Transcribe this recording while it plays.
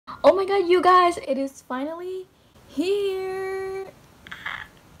Oh my god, you guys, it is finally here.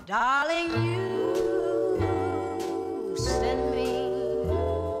 Darling, you send me.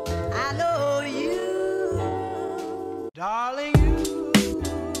 I know you. Darling, you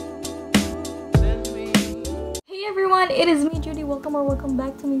send me. Hey everyone, it is me, Judy. Welcome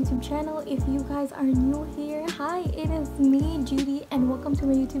back to my YouTube channel. If you guys are new here, hi, it is me, Judy, and welcome to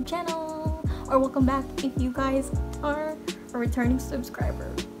my YouTube channel. Or welcome back if you guys are a returning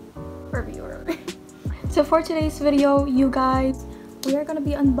subscriber or viewer. So for today's video, you guys, we are gonna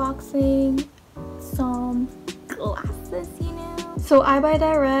be unboxing some glasses, you know. So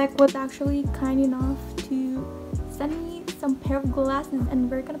Eyebuydirect was actually kind enough to send me some pair of glasses, and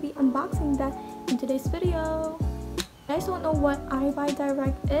we're gonna be unboxing that in today's video. You guys don't know what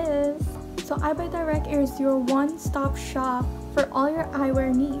Eyebuydirect is. So Eyebuydirect is your one-stop shop for all your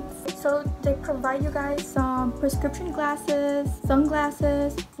eyewear needs. So they provide you guys some prescription glasses,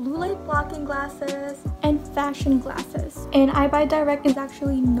 sunglasses, blue light blocking glasses, and fashion glasses. And Eyebuydirect is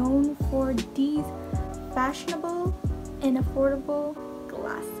actually known for these fashionable and affordable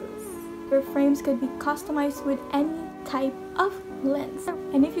glasses. Your frames could be customized with any type of lens.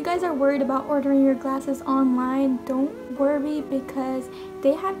 And if you guys are worried about ordering your glasses online, don't worry, because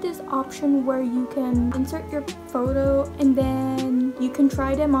they have this option where you can insert your photo and then you can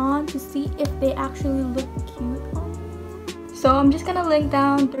try them on to see if they actually look cute on you. So I'm just gonna link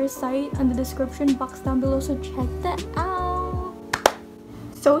down their site in the description box down below, so check that out.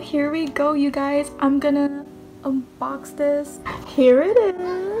 So here we go, you guys. I'm gonna unbox this. Here it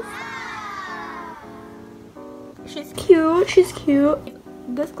is. She's cute, she's cute.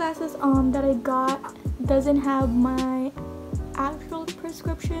 This glasses that I got doesn't have my actual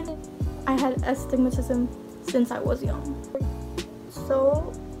prescription. I had astigmatism since I was young.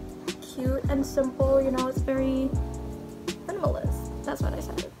 So cute and simple, you know, it's very minimalist. That's what I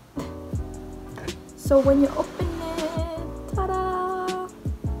said. So when you open it, ta-da!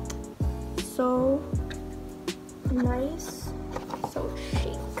 So nice, so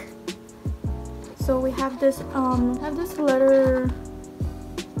chic. So we have this leather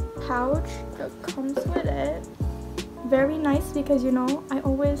pouch that comes with it. Very nice, because you know I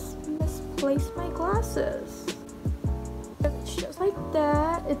always misplace my glasses. It's just like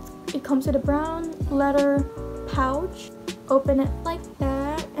that. It comes with a brown leather pouch. Open it like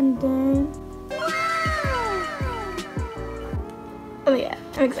that, and then oh yeah,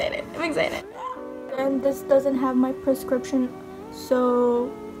 I'm excited. And this doesn't have my prescription,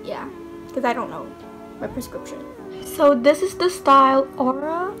 so yeah, because I don't know my prescription. So this is the style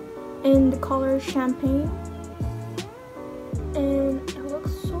Aura in the color Champagne, and it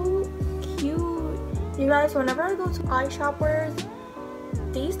looks so cute. You guys, whenever I go to eye shoppers,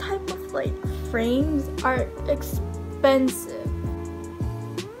 these type of like frames are expensive.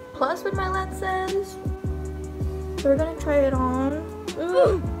 Plus with my lenses, so we're gonna try it on.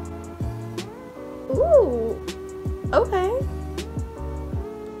 Ooh, okay.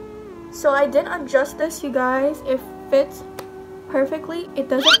 So I did adjust this, you guys. It fits perfectly. It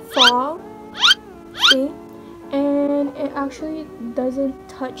doesn't fall. See? And it actually doesn't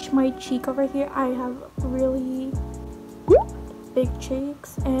touch my cheek over here. I have really big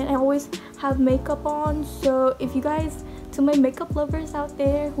cheeks and I always have makeup on. So if you guys, to my makeup lovers out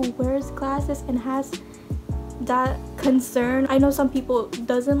there who wears glasses and has that concern, I know some people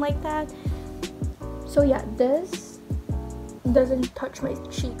doesn't like that. So yeah, this doesn't touch my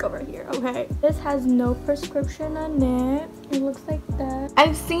cheek over here, okay? This has no prescription on it. It looks like that.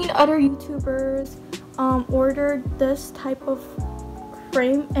 I've seen other YouTubers order this type of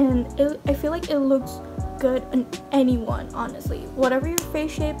frame, and I feel like it looks good on anyone, honestly. Whatever your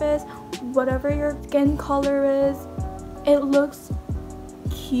face shape is, whatever your skin color is, it looks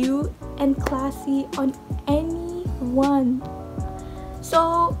cute and classy on anyone.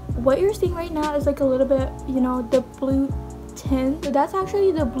 So what you're seeing right now is like a little bit, you know, the blue tint. So that's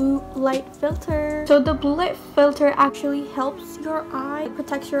actually the blue light filter. So the blue light filter actually helps your eye,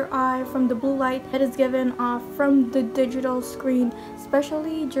 protects your eye from the blue light that is given off from the digital screen.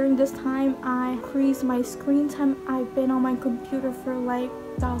 Especially during this time, I increased my screen time. I've been on my computer for like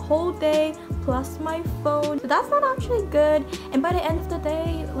the whole day plus my phone, so that's not actually good. And by the end of the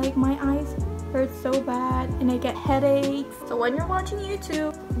day, like, my eyes hurt so bad and I get headaches. So when you're watching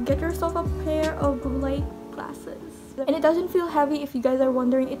YouTube, get yourself a pair of blue light glasses. And it doesn't feel heavy. If you guys are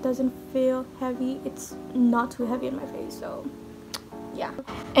wondering, it doesn't feel heavy. It's not too heavy on my face, so yeah.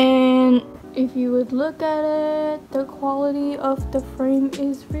 And if you would look at it, the quality of the frame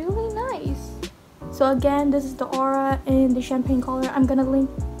is really nice. So again, this is the Aura in the Champagne color. I'm gonna link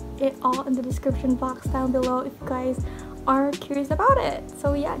it all in the description box down below if you guys are curious about it.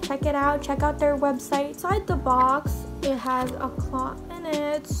 So yeah, check it out. Check out their website. Inside the box, it has a cloth in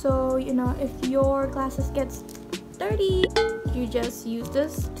it, so you know, if your glasses gets dirty, you just use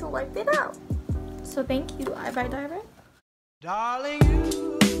this to wipe it out. So thank you, Eyebuydirect. Darling,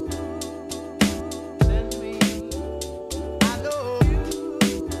 you send me. I know you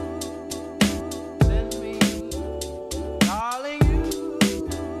send me. Darling, you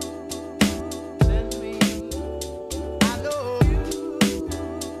send me. I know you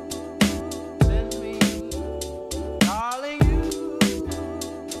send me. Darling, you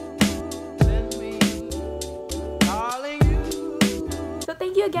send me. Darling, you. So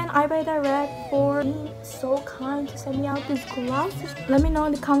thank you again, Eyebuydirect, for being so kind to send me out these glasses. Let me know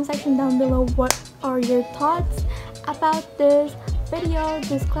in the comment section down below what are your thoughts about this video,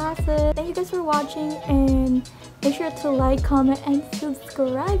 these glasses. Thank you guys for watching, and make sure to like, comment, and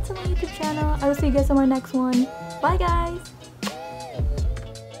subscribe to my YouTube channel. I will see you guys on my next one. Bye guys!